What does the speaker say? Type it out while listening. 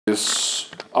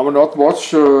Yes, I will not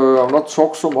watch. I will not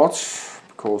talk so much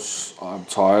because I'm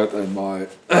tired and my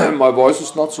my voice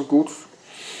is not so good.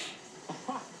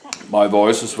 My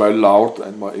voice is very loud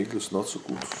and my English is not so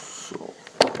good. So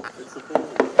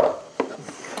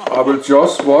I will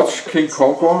just watch King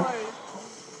Conquer.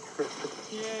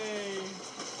 Yay,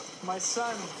 my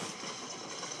son.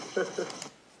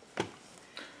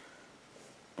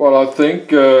 But I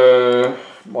think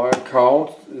my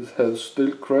account has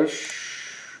still crashed.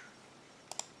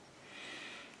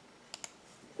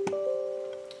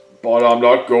 But I'm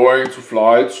not going to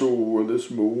fly to this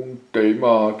moon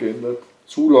Dama again. That's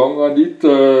too long. I need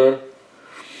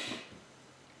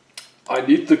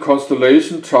the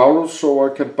constellation Taurus so I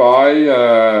can buy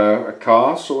a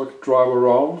car so I can drive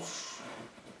around.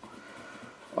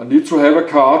 I need to have a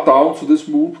car down to this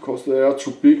moon because they are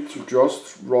too big to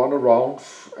just run around,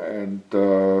 and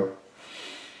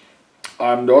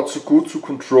I'm not so good to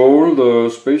control the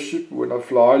spaceship when I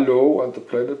fly low at the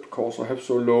planet because I have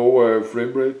so low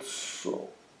frame rates. So.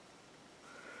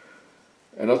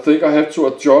 And I think I have to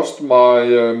adjust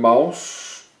my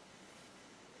mouse.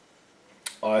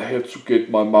 I have to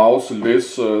get my mouse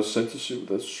less sensitive.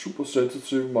 That's super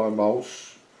sensitive, my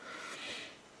mouse.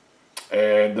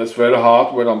 And that's very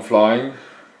hard when I'm flying.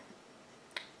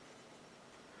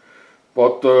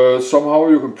 But somehow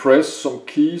you can press some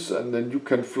keys and then you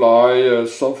can fly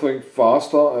something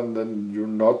faster, and then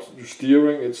you're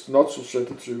steering, it's not so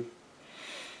sensitive.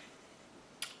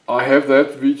 I have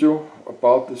that video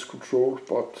about this control,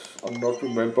 but I not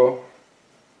remember.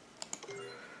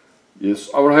 Yes,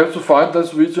 I will have to find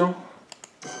this video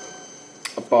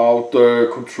about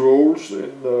controls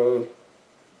in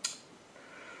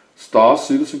Star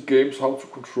Citizen games, how to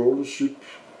control the ship.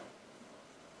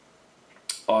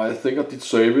 I think I did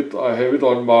save it. I have it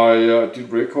on my, I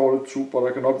did record it too, but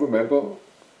I cannot remember.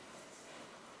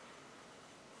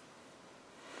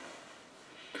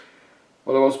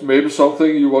 But it was maybe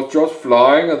something you was just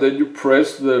flying and then you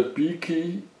press the B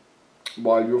key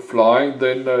while you're flying,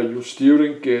 then your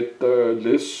steering get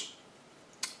less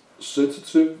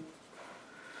sensitive.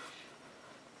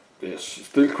 Yes,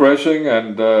 still crashing,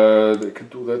 and they can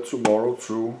do that tomorrow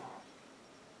too.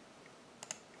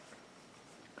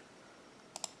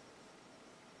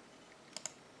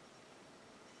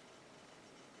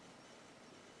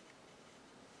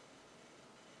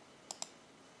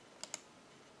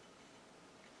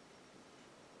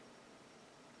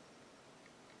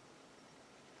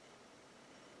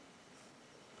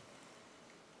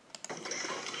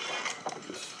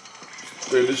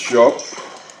 Really shop.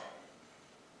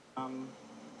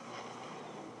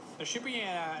 There should be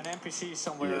an NPC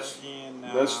somewhere in.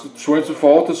 That's the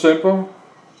 24th December.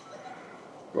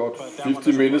 Got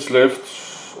 50 minutes left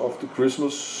of the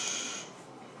Christmas.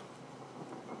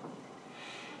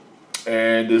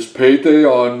 And it's payday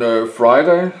on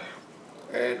Friday.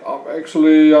 And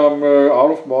I'm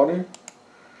out of money.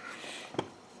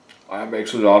 I'm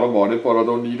actually out of money, but I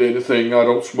don't need anything. I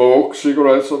don't smoke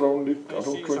cigarettes. I don't drink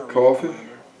coffee.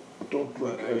 I don't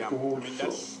drink alcohol.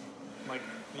 So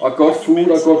I got food.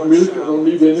 I got milk. I don't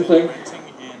need anything.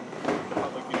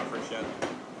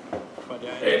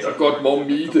 And I got more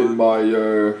meat in my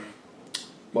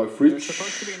fridge. There's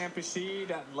supposed to be an NPC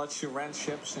that lets you rent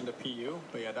ships in the PU,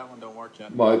 but yeah, that one don't work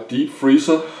yet. My deep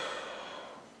freezer.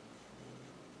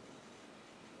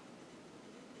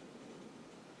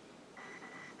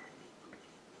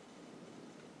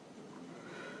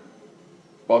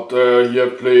 But he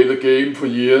have played the game for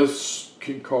years,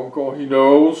 King Conquer. He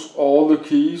knows all the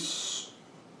keys,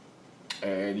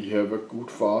 and he have a good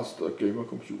fast gamer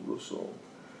computer. So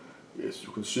yes, you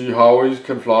can see how he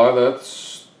can fly that.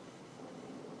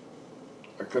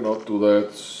 I cannot do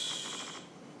that.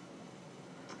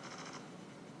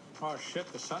 Oh shit,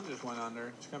 the sun just went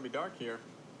under. It's gonna be dark here.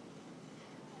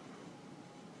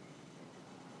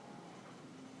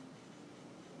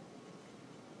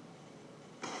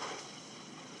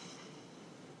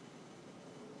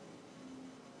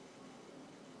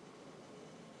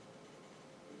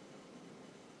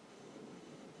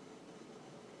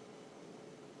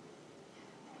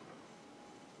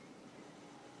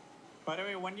 By the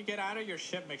way, when you get out of your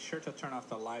ship, make sure to turn off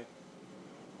the light.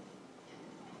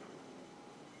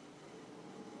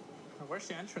 Where's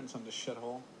the entrance on this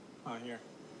shithole? Oh, here.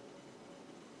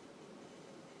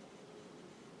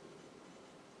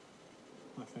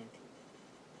 I think.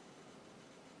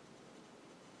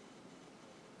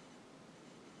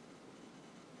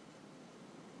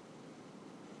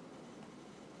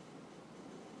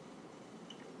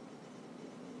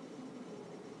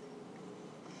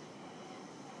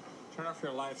 Turn off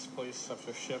your lights, please, of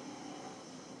your ship.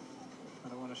 I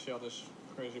don't want to see all this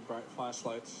crazy bright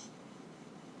flashlights.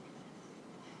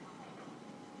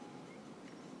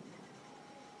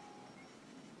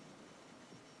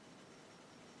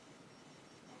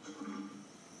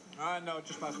 No,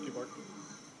 just mouse and keyboard.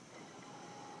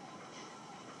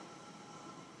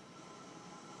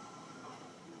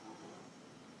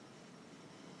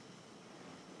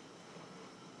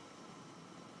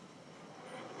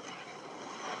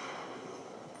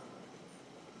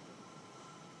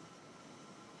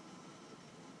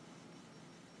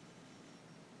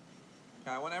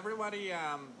 When everybody,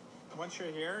 once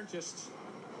you're here,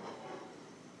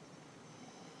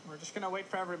 we're just gonna wait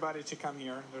for everybody to come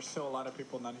here. There's still a lot of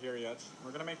people not here yet.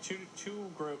 We're gonna make two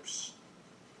groups.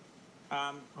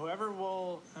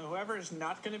 Whoever is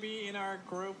not gonna be in our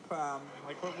group,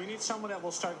 we need someone that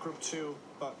will start group 2.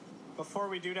 But before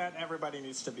we do that, everybody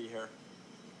needs to be here.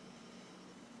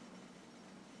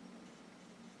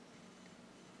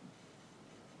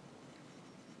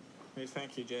 Hey,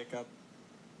 thank you, Jacob.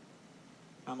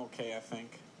 I'm okay, I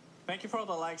think. Thank you for all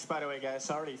the likes, by the way, guys.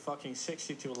 Already fucking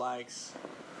 62 likes.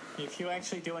 If you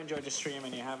actually do enjoy the stream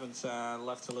and you haven't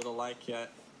left a little like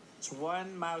yet, it's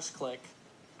one mouse click.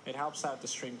 It helps out the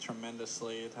stream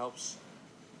tremendously. It helps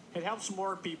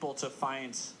more people to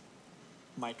find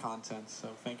my content. So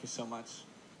thank you so much.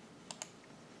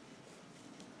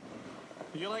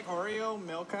 Do you like Oreo,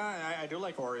 Milka? I do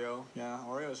like Oreo. Yeah,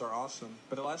 Oreos are awesome.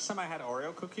 But the last time I had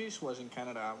Oreo cookies was in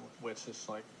Canada, which is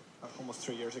like almost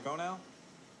 3 years ago now.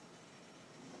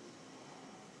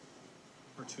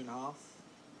 Or 2.5.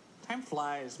 Time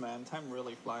flies, man. Time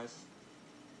really flies.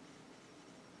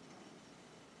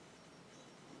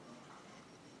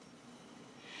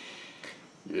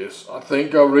 Yes, I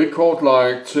think I'll record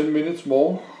like 10 minutes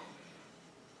more.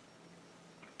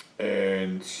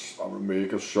 And I will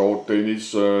make a short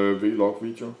Danish vlog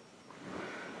video.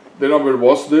 Then I will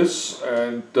watch this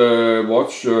and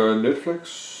watch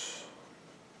Netflix.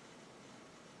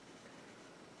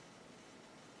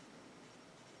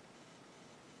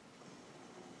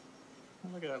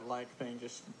 Look at that like thing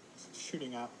just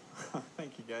shooting up.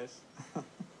 Thank you, guys.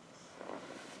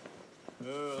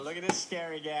 Oh, look at this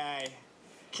scary guy.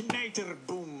 Knater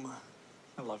Boom.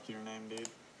 I love your name, dude.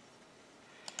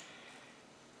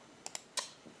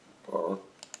 I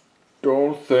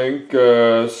don't think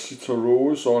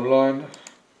Citaro is online.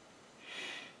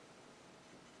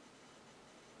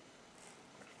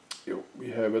 Yo,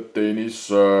 we have a Danish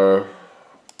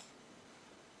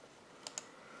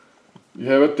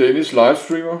live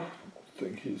streamer. I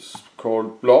think he's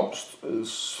called Blomst.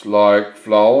 It's like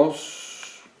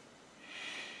flowers.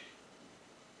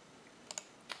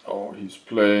 Oh, he's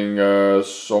playing a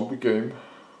zombie game.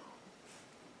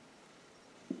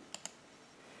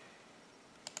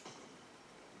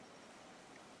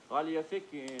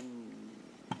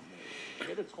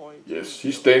 Yes,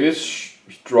 he's Danish.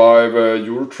 He drive a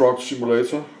Euro Truck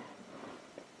Simulator.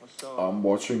 I'm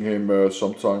watching him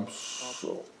sometimes.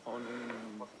 So.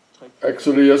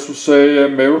 Actually, I should say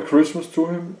Merry Christmas to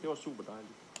him.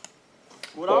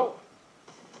 But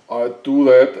I do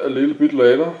that a little bit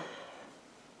later.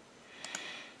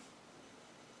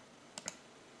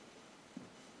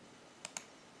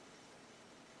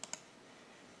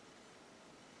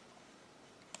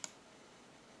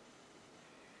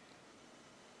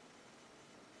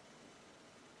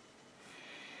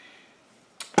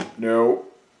 No,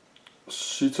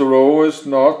 Citaro is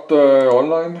not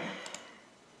online.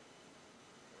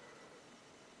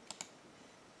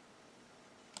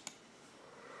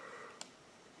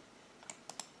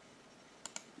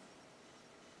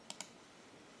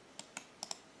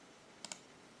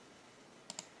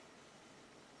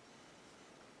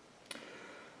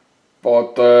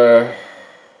 But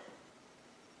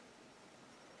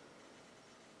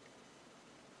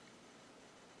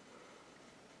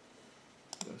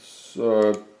this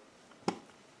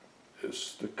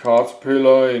is the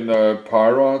Caterpillar in a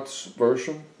Pirates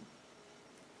version.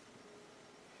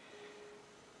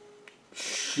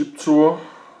 Ship tour.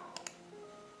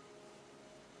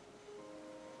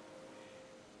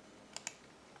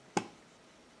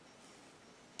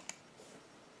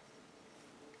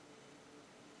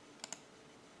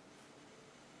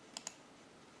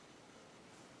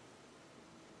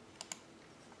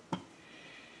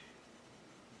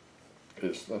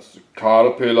 Yes, that's the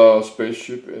Caterpillar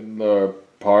spaceship in the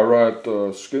pirate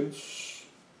skins.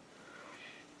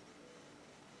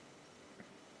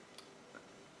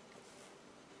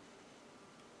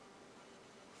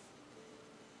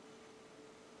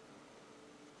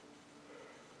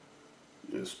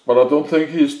 Yes, but I don't think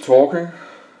he's talking.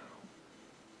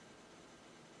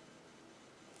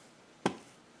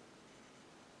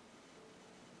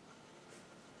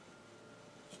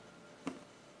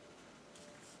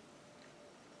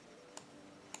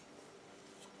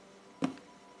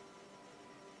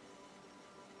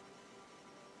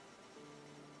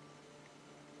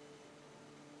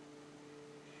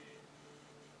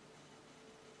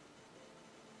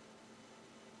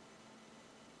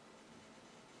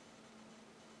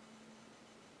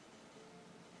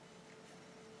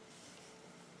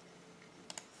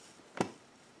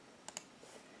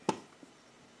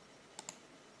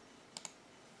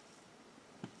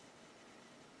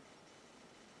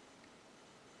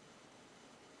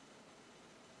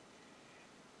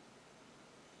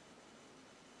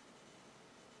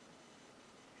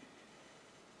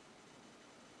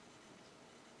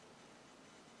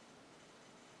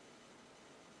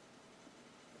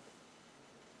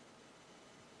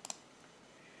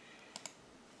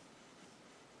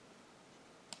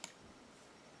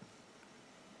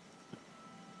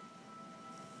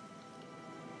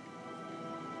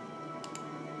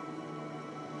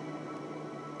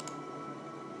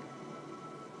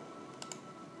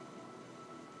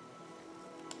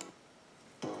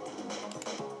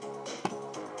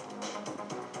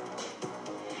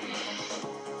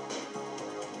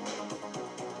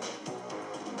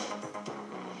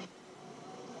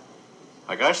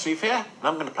 Hi guys, Steve here, and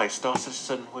I'm going to play Star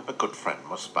Citizen with a good friend,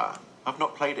 Musbar. I've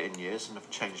not played it in years and have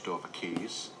changed all the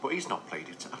keys, but he's not played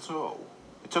it at all.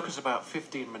 It took us about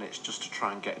 15 minutes just to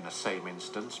try and get in the same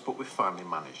instance, but we finally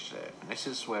managed it, and this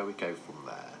is where we go from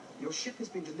there. Your ship has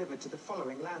been delivered to the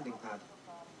following landing pad.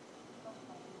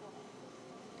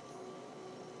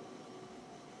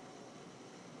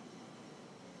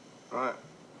 Right,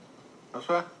 that's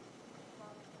where?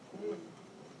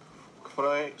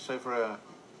 Follow me, it's over here.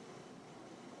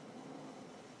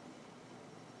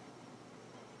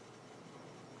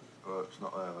 Oh, it's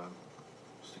not there then.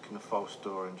 Sticking a false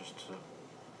door in just to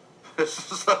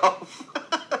piss us off.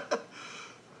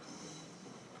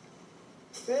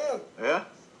 Steve, Yeah?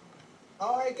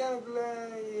 how I can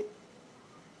play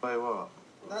Play what?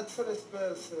 not first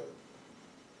person?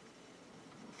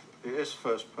 It is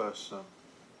first person.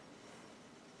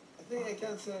 I think I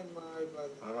can say my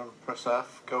iPad. Hold on, press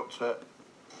F, go up to it.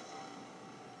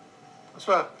 That's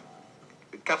where.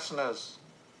 Gassners.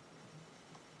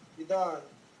 You done?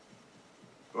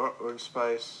 We're in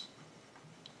space.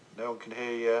 No one can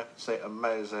hear you. Say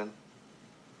amazing.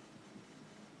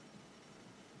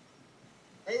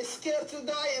 Are you scared to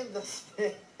die in the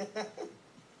space?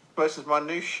 Space is my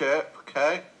new ship,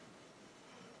 okay?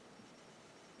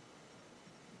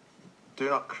 Do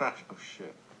not crash. Oh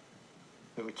shit.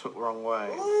 I think we took the wrong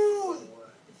way. Ooh,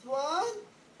 it's one?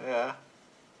 Yeah.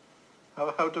 How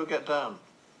the hell do we get down?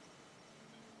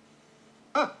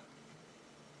 Huh.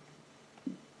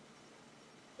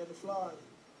 Can you fly?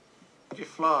 Did you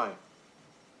fly?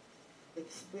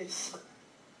 It's space.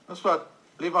 That's what.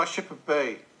 Leave my ship at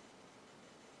bay.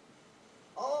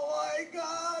 Oh my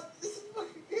god, this is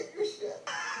fucking get your shit.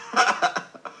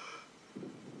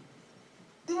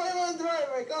 Do I want to drive?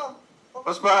 I come.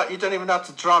 What's about? You don't even have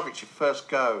to drive. It's your first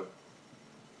go.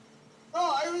 No,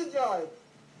 I will drive.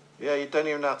 Yeah, you don't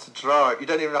even have to drive. You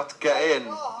don't even have to get in. I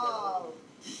know how.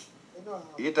 I know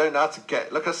how. You don't have to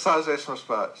get. Look at the size of this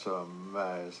spot. So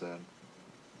amazing.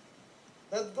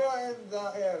 Let's go in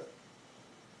the air.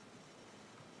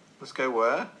 Let's go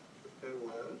where?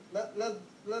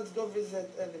 Let's go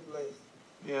visit any place.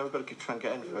 Yeah, we've got to try and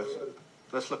get in first.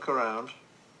 Let's look around.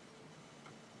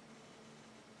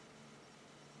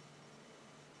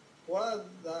 What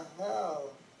the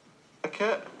hell?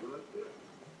 Okay.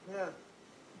 Yeah.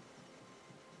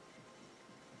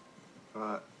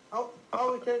 Right.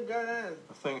 How we can get in?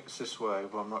 I think it's this way,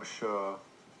 but I'm not sure.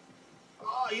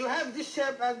 Oh, you have this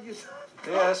ship and you...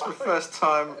 Yeah, it's my first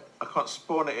time. I can't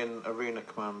spawn it in Arena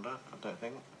Commander, I don't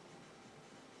think.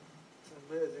 It's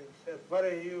amazing ship.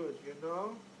 Very huge, you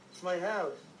know? It's my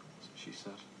house. That's what she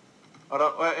said. Hold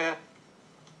on, wait here.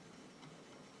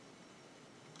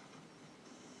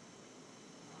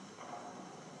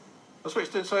 That's what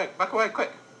it's doing, something. Back away,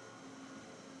 quick.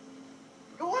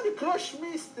 You want to crush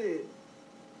me, Steve?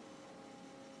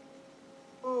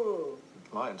 Oh,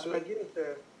 Lions, I like it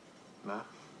there. nah.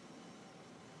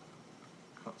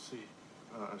 Can't see.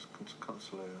 Oh, it's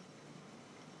console.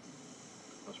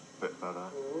 That's a bit better.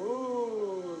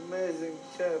 Oh, amazing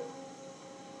ship.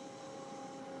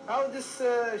 How this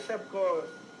ship cost?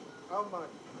 How much?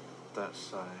 Don't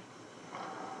say.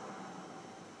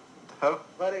 The hell?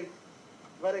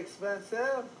 Very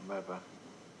expensive. Maybe.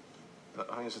 I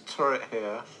think there's a turret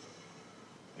here.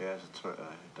 Yeah, there's a turret there.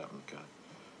 Don't go.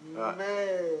 Right.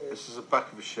 Man. This is the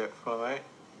back of a ship, follow me.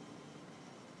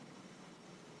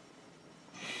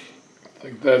 I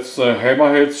think that's a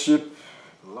hammerhead ship.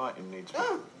 The lighting needs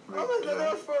Oh, how much are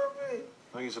those for me?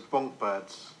 I think these are bunk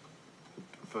beds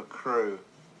for crew.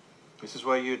 This is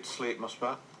where you'd sleep,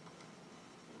 Muspa.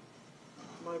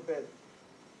 My bed.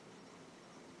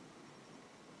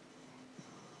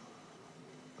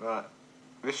 Right.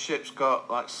 This ship's got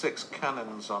like 6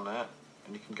 cannons on it,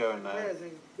 and you can go in there.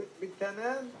 Amazing. Big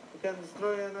cannon. You can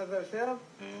destroy another ship.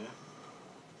 Yeah.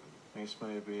 This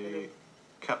may be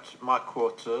my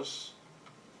quarters.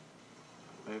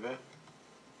 Maybe.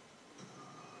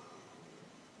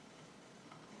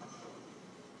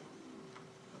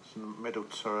 That's in the middle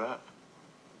turret.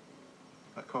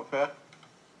 Right, come up here.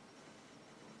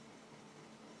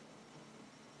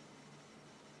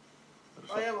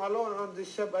 I am alone on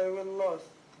this ship. I will lose.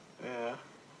 Yeah.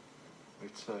 Me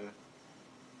too.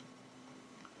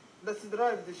 Let's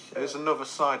drive this ship. There's another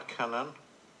side cannon.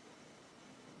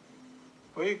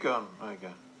 Where you gone? There you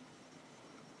go.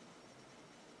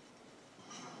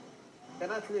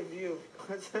 Cannot leave you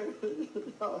because I will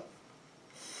lose. What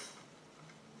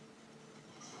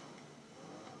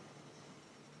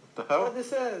the hell? What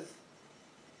this is?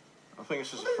 I think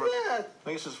it's just What front. is that? I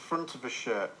think it's just front of a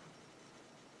ship.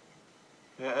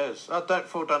 Yeah, it is. Oh, don't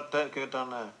fall down. Don't go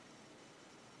down there.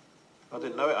 I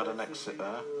didn't know it had an exit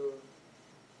there.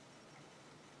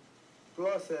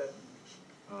 Closer.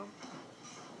 How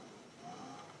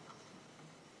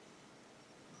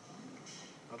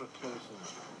do I close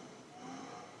that?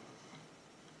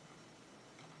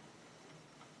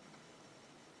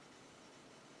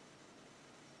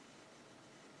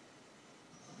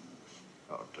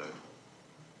 That'll do.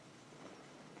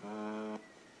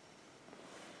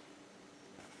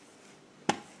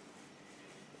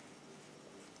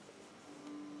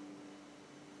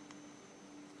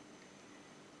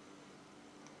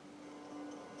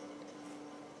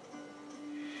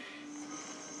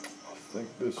 I think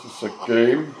this is a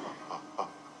game.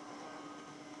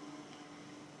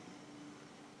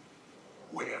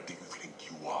 Where do you think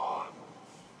you are?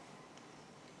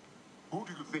 Who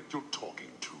do you think you're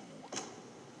talking to?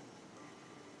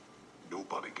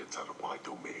 Nobody gets out of my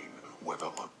domain, whether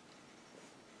or...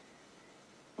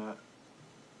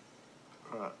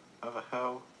 Right, how the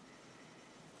hell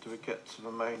do we get to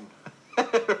the main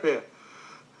area?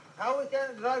 How we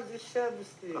can drive this ship, I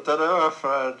Steve? don't know,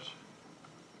 Fred.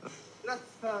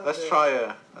 Let's try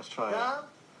it. Let's try it. Jump.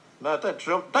 No, don't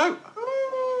jump. No!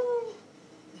 Ooh.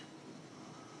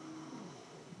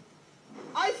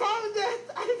 I found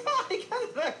it! I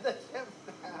can drive the ship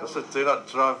now. I said, do not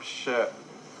drive shit.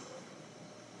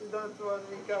 You don't want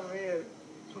me to come here.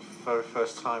 It's the very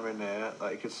first time in here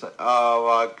that you could say, oh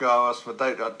my gosh, but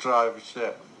don't not drive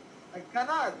shit. I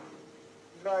cannot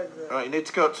drive the... Right, you need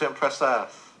to go up to it and press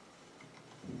F.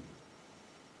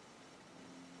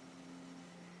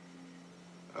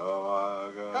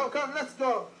 Oh my god. Come, let's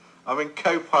go. I'm in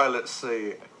co-pilot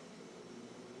seat.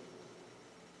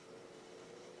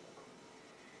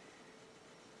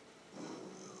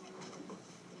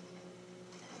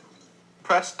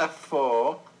 Press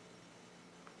F4.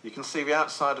 You can see the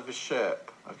outside of the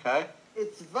ship, okay?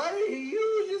 It's very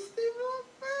huge, Steve.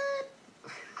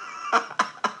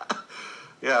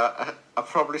 Yeah, I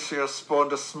probably should have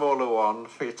spawned a smaller one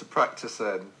for you to practice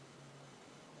in.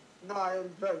 No, I will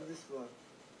drive this one.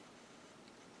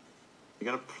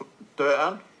 You're going to do it,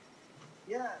 Anne?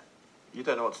 Yeah. You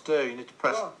don't know what to do. You need to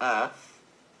press Go. F.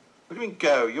 What do you mean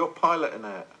go? You're piloting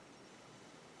it.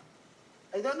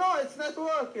 I don't know, it's not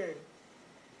working.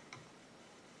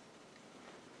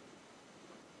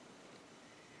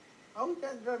 How we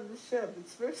can drive this ship?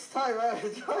 It's first time I ever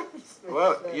drive this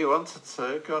Well, ship. you wanted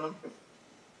to. Go on. Then.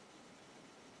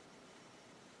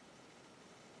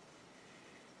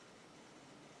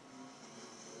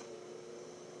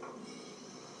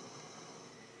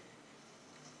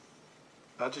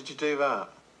 How did you do that?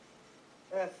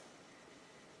 F.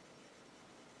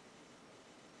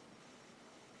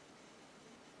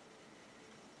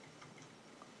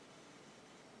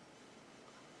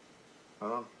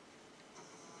 Hold on.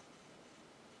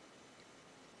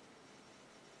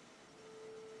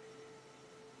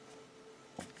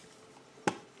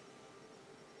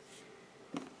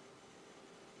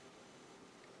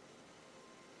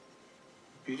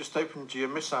 You just opened your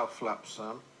missile flaps,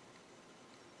 Sam.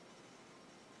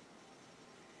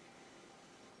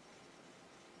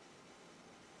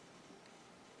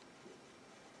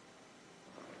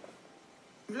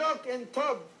 Look in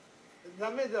top, the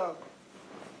middle.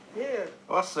 Here.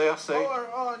 Oh, I see, I see.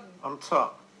 Power on. On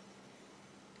top.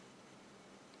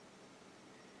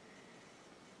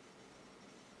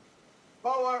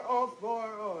 Power off,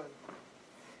 power on.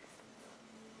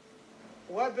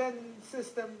 Weapon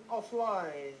system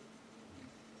offline.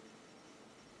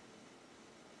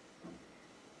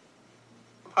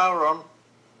 Power on.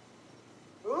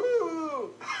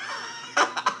 Ooh!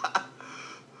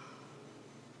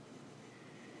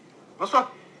 What's wrong?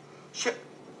 Shit!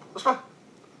 What's wrong?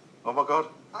 Oh my god.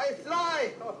 I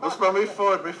fly! What's wrong? Move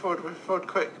forward, move forward, move forward,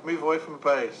 quick. Move away from the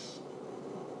base.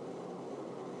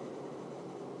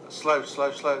 Slow,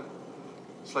 slow, slow.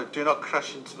 Slow. Do not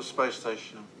crash into the space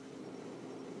station.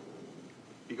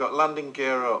 You got landing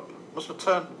gear up. Must we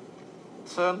turn?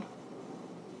 Turn.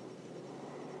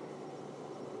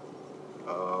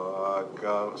 Oh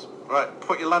god. Right,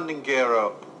 put your landing gear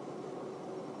up.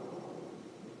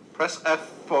 Press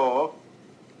F4.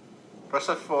 Press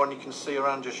F4 and you can see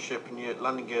around your ship and your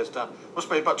landing gear's down. Must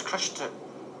be about to crash into it.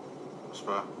 Must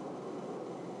be.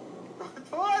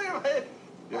 Don't worry, man.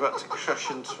 You're about to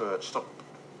crash into it. Stop.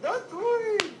 Don't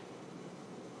worry.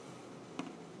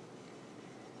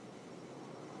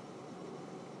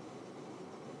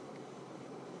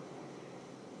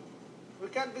 We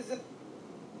can visit.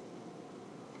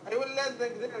 I will land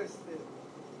there still.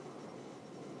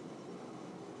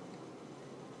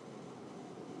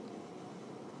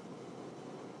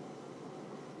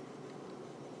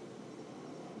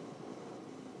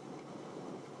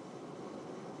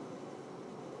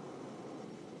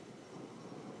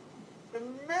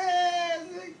 Man!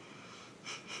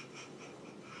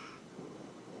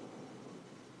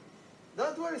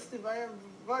 worry, Steve. I am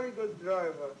very good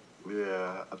driver.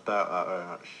 Yeah, I doubt that very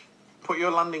much. Put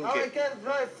your landing Now I gear. can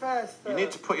drive faster. You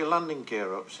need to put your landing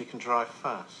gear up so you can drive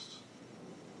fast.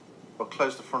 Or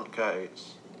close the front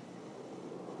gates.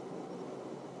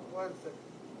 1 second.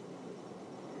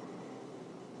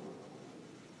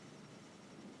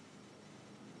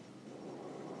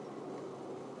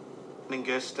 Landing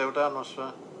gear still down, I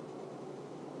swear.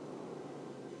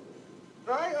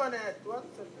 Try on it. 1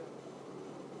 second.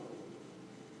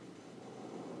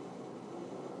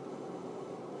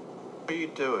 What are you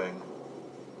doing?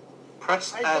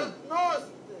 Press I N. don't know,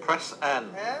 Steve. Press N.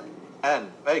 M?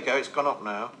 N. There you go, it's gone up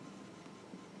now.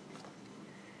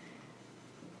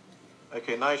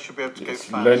 Okay, now you should be able to go Yes,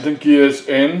 fast. landing gear is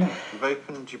in. You've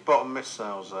opened your bottom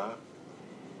missiles there.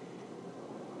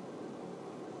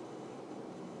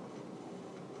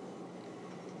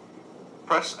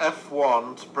 Press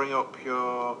F1 to bring up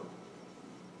your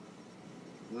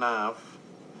nav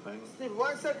thing. Steve,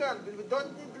 1 second. We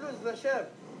don't need to lose the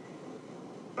ship.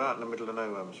 Right in the middle of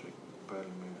nowhere, so we barely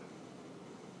move.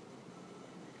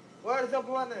 Where's the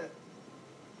planet?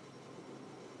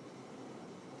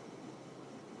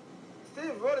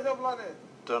 Steve, where's the planet?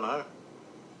 Don't know.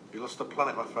 You lost the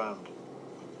planet, my friend.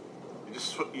 You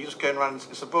just going around.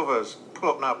 It's above us. Pull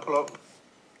up now. Pull up.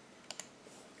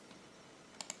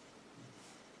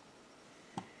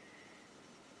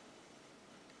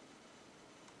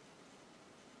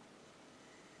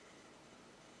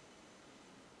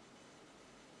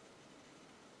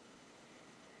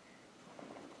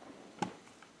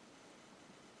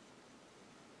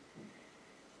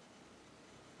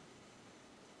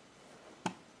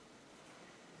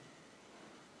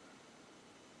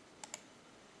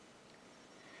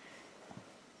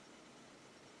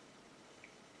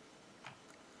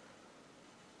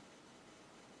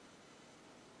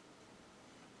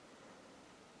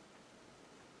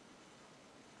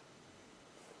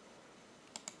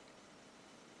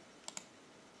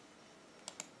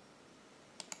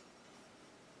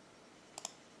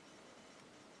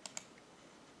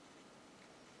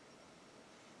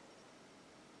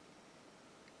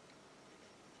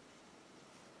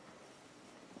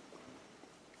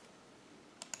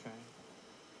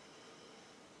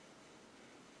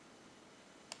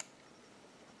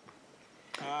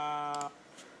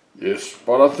 Yes,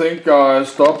 but I think I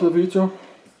stopped the video.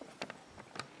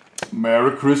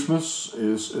 Merry Christmas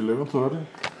is 11:30.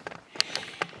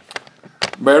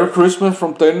 Merry Christmas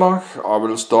from Denmark. I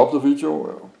will stop the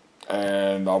video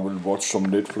and I will watch some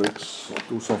Netflix or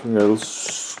do something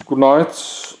else. Good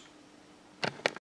night.